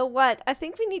 you know what? I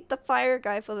think we need the fire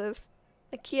guy for this.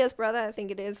 Akia's brother, I think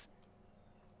it is.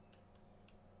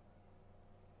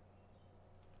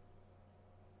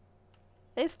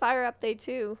 There's fire up there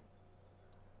too.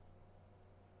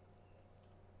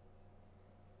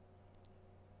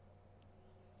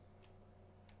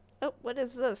 Oh, what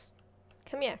is this?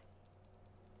 Come here.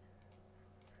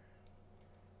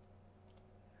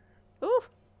 Ooh.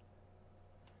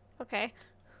 Okay.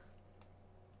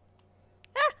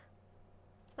 Ah!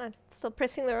 I'm still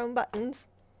pressing their own buttons.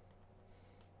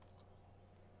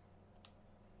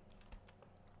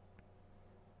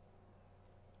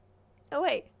 Oh,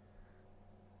 wait.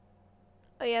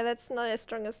 Oh yeah, that's not as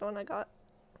strong as the one I got.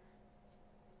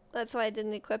 That's why I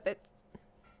didn't equip it.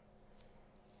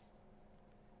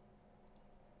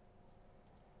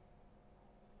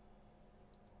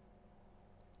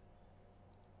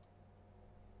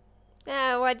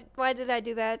 Ah, why did I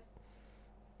do that?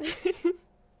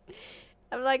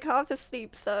 I'm like half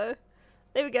asleep, so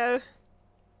there we go.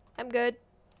 I'm good.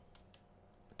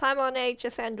 Paimon ate your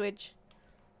sandwich.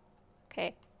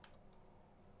 Okay.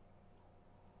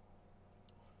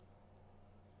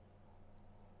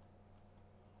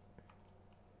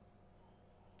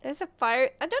 There's a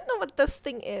fire. I don't know what this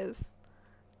thing is.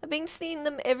 I've been seeing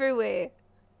them everywhere.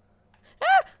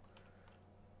 Ah!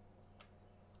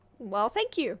 Well,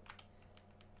 thank you.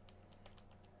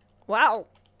 Wow.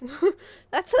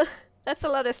 that's a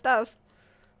lot of stuff.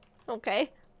 Okay.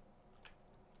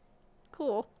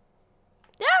 Cool.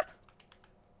 Yeah.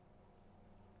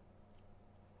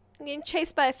 I'm getting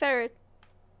chased by a ferret.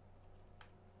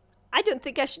 I don't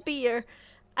think I should be here.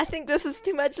 I think this is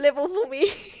too much level for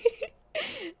me.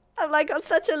 I'm like on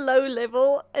such a low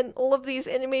level and all of these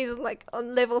enemies are like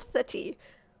on level 30.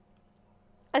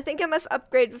 I think I must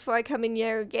upgrade before I come in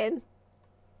here again.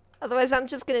 Otherwise I'm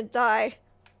just gonna die.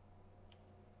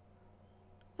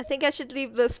 I think I should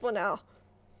leave this for now.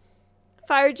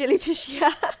 Fire jellyfish,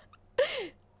 yeah.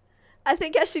 I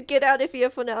think I should get out of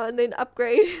here for now and then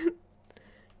upgrade.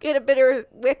 Get a better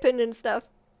weapon and stuff.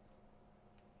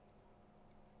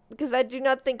 Because I do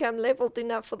not think I'm leveled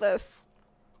enough for this.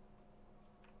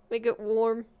 Make it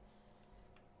warm.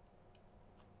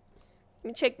 Let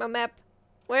me check my map.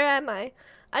 Where am I?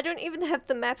 I don't even have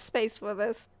the map space for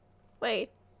this. Wait.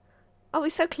 Oh, we're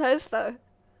so close though.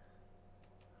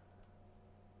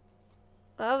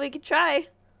 Well, we could try.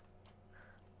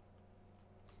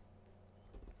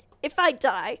 If I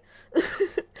die,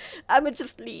 I'ma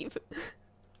just leave.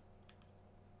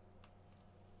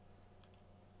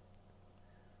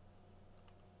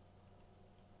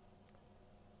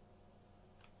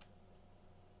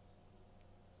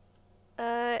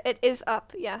 It is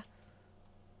up, yeah.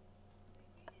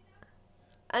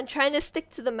 I'm trying to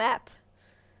stick to the map.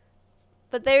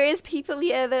 But there is people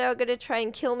here that are gonna try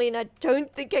and kill me and I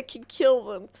don't think I can kill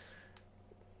them.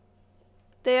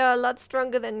 They are a lot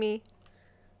stronger than me.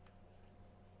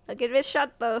 I'll give it a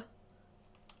shot though.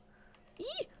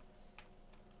 Eee!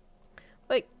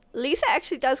 Wait, Lisa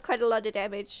actually does quite a lot of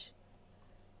damage.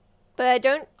 But I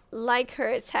don't like her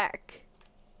attack.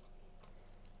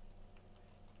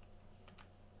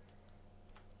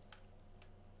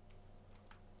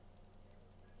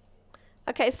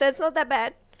 Okay, so it's not that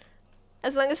bad.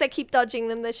 As long as I keep dodging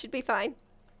them, they should be fine.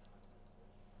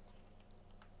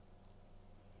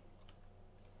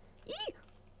 Eee!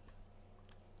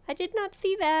 I did not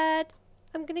see that.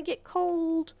 I'm gonna get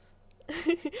cold.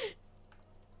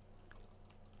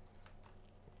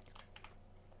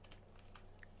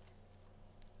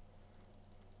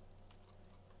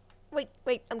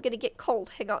 Wait, I'm gonna get cold.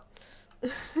 Hang on.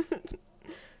 Did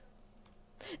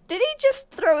he just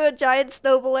throw a giant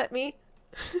snowball at me?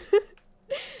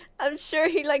 I'm sure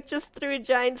he like just threw a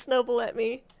giant snowball at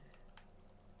me.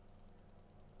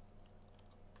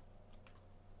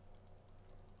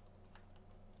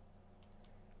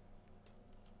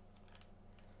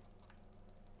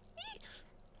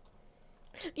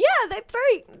 Yeah,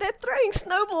 they're throwing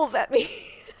snowballs at me.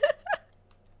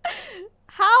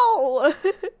 How?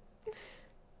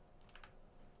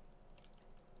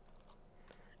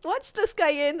 Watch this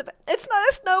guy in the back. It's not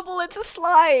a snowball, it's a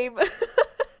slime.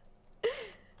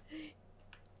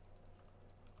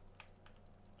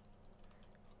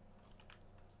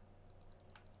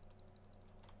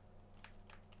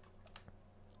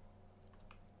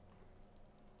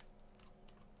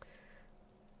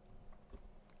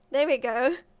 There we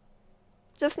go.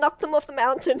 Just knock them off the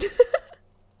mountain.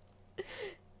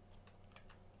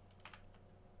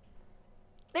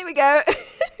 There we go.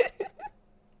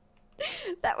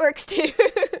 That works too.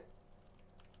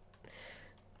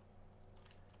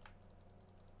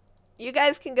 You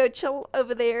guys can go chill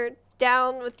over there,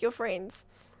 down with your friends.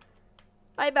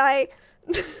 Bye bye.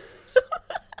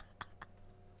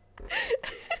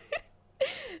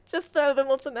 Just throw them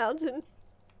off the mountain.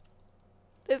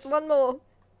 There's one more.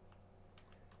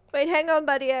 Wait, hang on,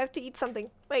 buddy. I have to eat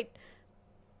something. Wait.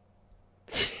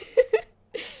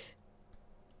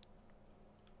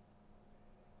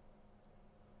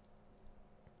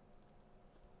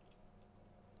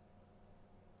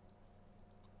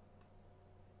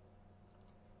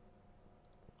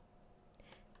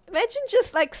 Imagine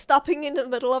just like stopping in the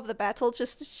middle of the battle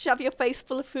just to shove your face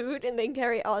full of food and then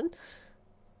carry on.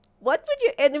 What would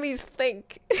your enemies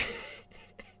think?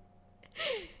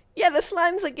 Yeah, the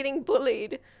slimes are getting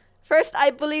bullied. First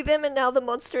I bully them and now the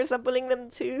monsters are bullying them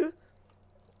too.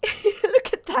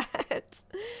 Look at that.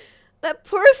 That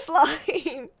poor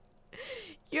slime.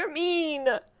 You're mean.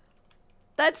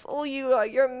 That's all you are.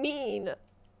 You're mean.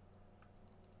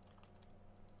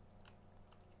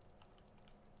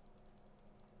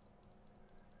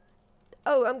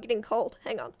 Oh, I'm getting cold.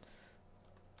 Hang on.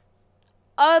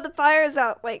 Oh, the fire is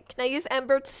out. Wait, can I use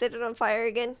Amber to set it on fire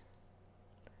again?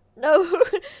 No.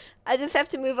 I just have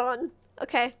to move on.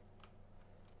 Okay.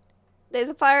 There's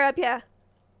a fire up here.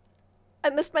 I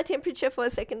missed my temperature for a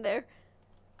second there.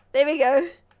 There we go.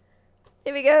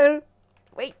 There we go.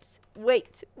 Wait.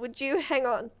 Wait. Would you hang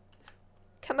on?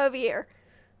 Come over here.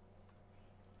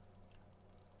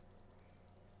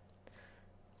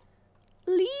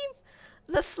 Leave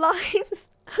the slimes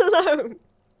alone.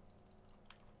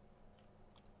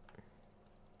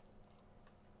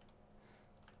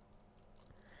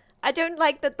 I don't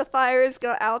like that the fires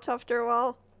go out after a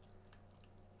while.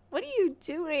 What are you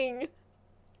doing?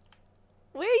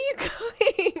 Where are you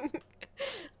going?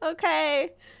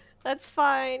 Okay, that's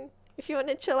fine. If you want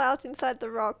to chill out inside the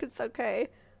rock, it's okay.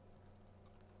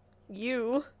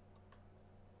 You.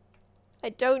 I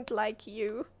don't like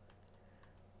you.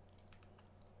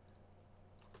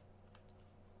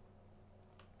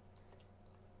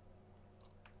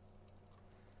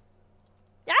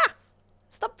 Ah!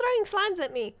 Stop throwing slimes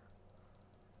at me.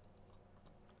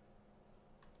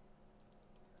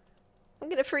 I'm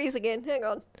gonna freeze again. Hang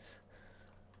on.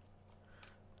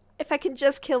 If I can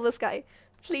just kill this guy.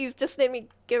 Please, just let me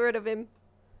get rid of him.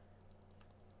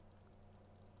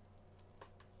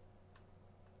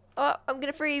 Oh, I'm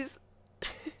gonna freeze.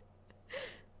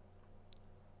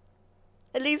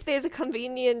 At least there's a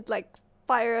convenient, like,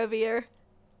 fire over here.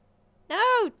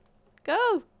 No!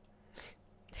 Go!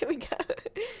 There we go.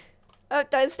 Oh,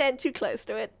 don't stand too close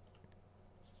to it.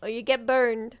 Or you get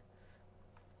burned.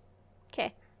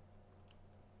 Okay.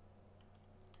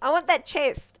 I want that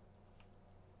chest.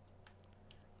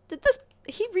 Did this...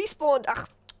 He respawned. Ugh.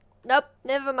 Nope,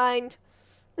 never mind.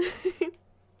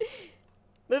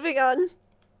 Moving on.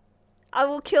 I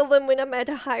will kill them when I'm at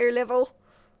a higher level.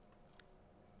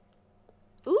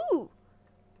 Ooh!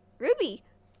 Ruby!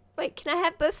 Wait, can I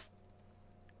have this?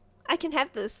 I can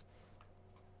have this.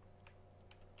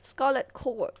 Scarlet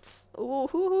Quartz. Ooh,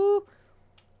 hoo, hoo.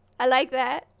 I like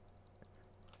that.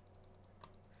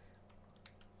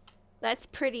 That's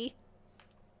pretty.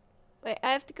 Wait, I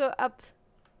have to go up.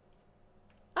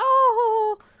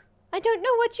 Oh! I don't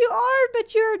know what you are,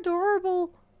 but you're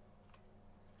adorable.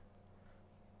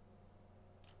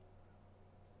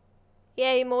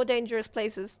 Yay, more dangerous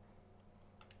places.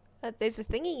 There's a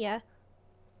thingy here.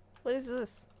 What is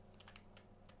this?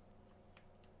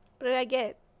 What did I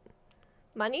get?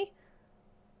 Money?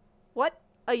 What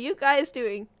are you guys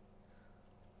doing?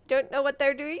 Don't know what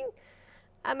they're doing?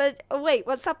 Oh wait,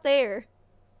 what's up there?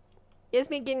 Here's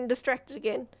me getting distracted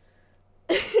again.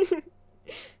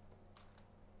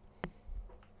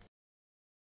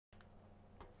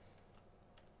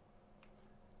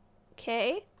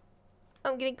 Okay.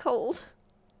 I'm getting cold.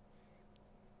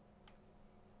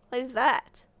 What is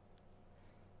that?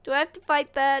 Do I have to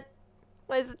fight that?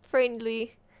 Why is it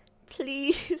friendly?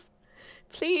 Please.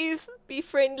 Please be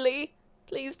friendly.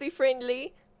 Please be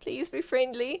friendly. Please be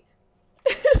friendly.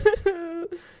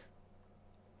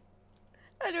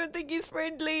 I don't think he's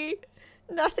friendly.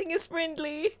 Nothing is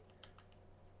friendly.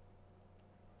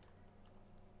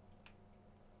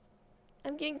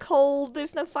 I'm getting cold.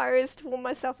 There's no fires to warm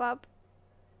myself up.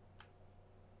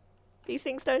 These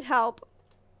things don't help.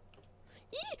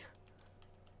 Eee!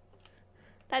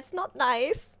 That's not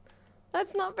nice.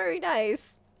 That's not very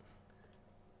nice.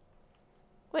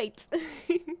 Wait.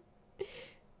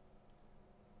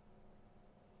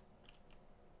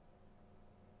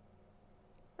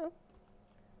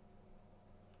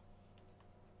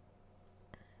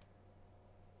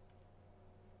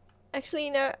 Actually,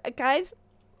 you know, guys,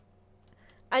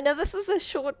 I know this was a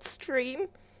short stream,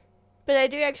 but I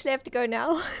do actually have to go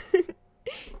now.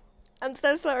 I'm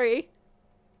so sorry.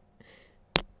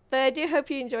 But I do hope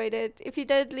you enjoyed it. If you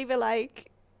did, leave a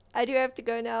like. I do have to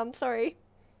go now. I'm sorry.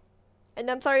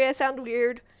 And I'm sorry I sound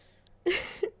weird.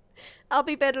 I'll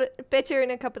be better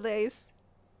in a couple days.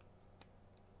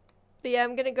 But yeah,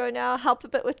 I'm gonna go now. Help a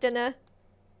bit with dinner.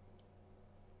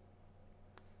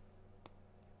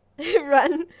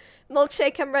 Run.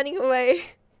 Milkshake, I'm running away.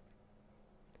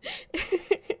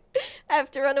 I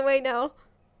have to run away now.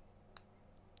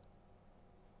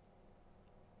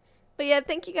 But yeah,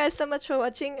 thank you guys so much for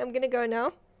watching. I'm gonna go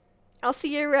now. I'll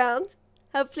see you around.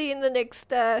 Hopefully in the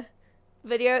next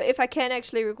video, if I can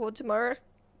actually record tomorrow.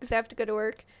 Because I have to go to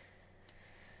work.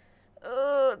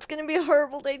 Oh, it's gonna be a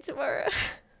horrible day tomorrow.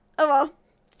 Oh well.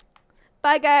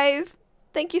 Bye guys.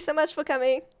 Thank you so much for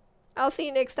coming. I'll see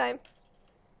you next time.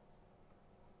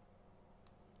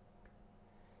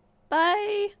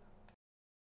 Bye.